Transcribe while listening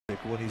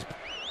when he's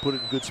put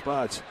it in good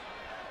spots.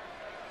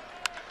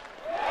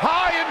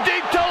 High and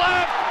deep to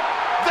left.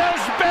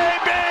 This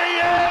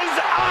baby is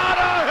out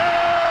of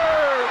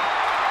here.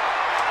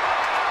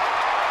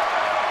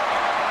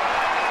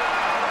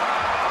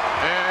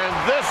 And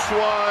this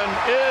one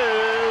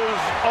is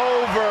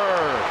over.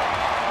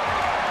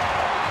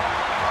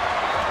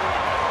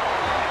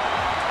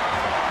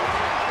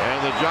 And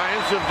the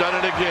Giants have done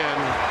it again.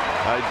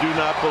 I do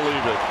not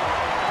believe it.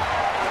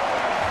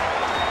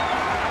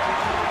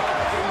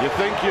 You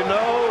think you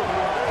know,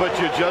 but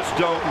you just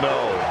don't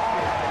know.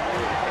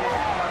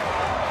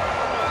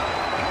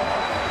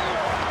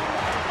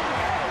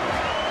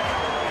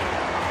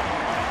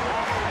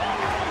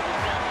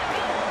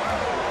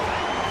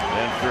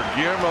 And for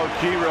Guillermo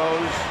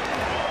Quiroz,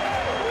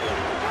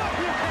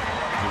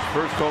 his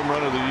first home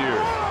run of the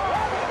year.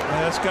 And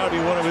that's got to be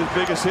one of his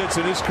biggest hits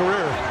in his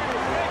career.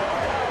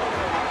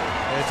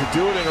 And to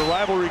do it in a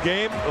rivalry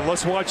game,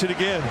 let's watch it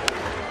again.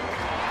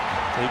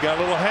 He got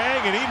a little hang,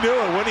 and he knew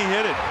it when he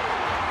hit it.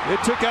 It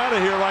took out of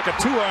here like a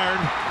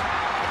 2-iron,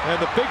 and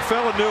the big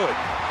fella knew it.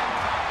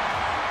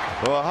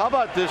 Well, how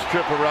about this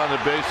trip around the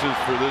bases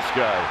for this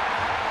guy?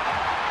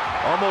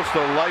 Almost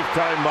a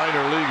lifetime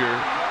minor leaguer,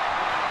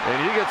 and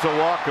he gets a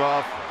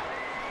walk-off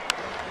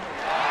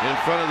in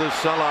front of this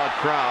sellout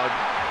crowd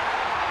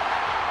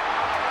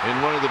in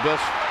one of the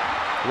best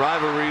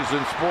rivalries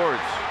in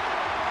sports.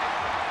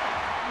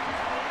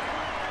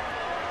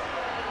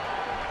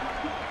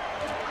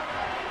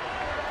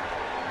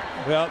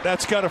 Well,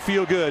 that's got to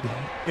feel good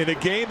in a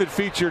game that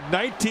featured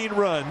 19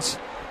 runs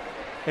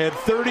and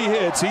 30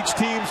 hits, each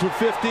team's with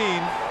 15.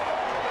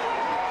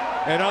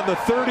 And on the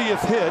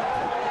 30th hit,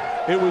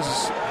 it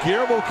was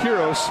Guillermo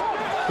Quiroz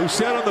who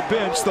sat on the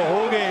bench the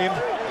whole game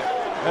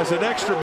as an extra.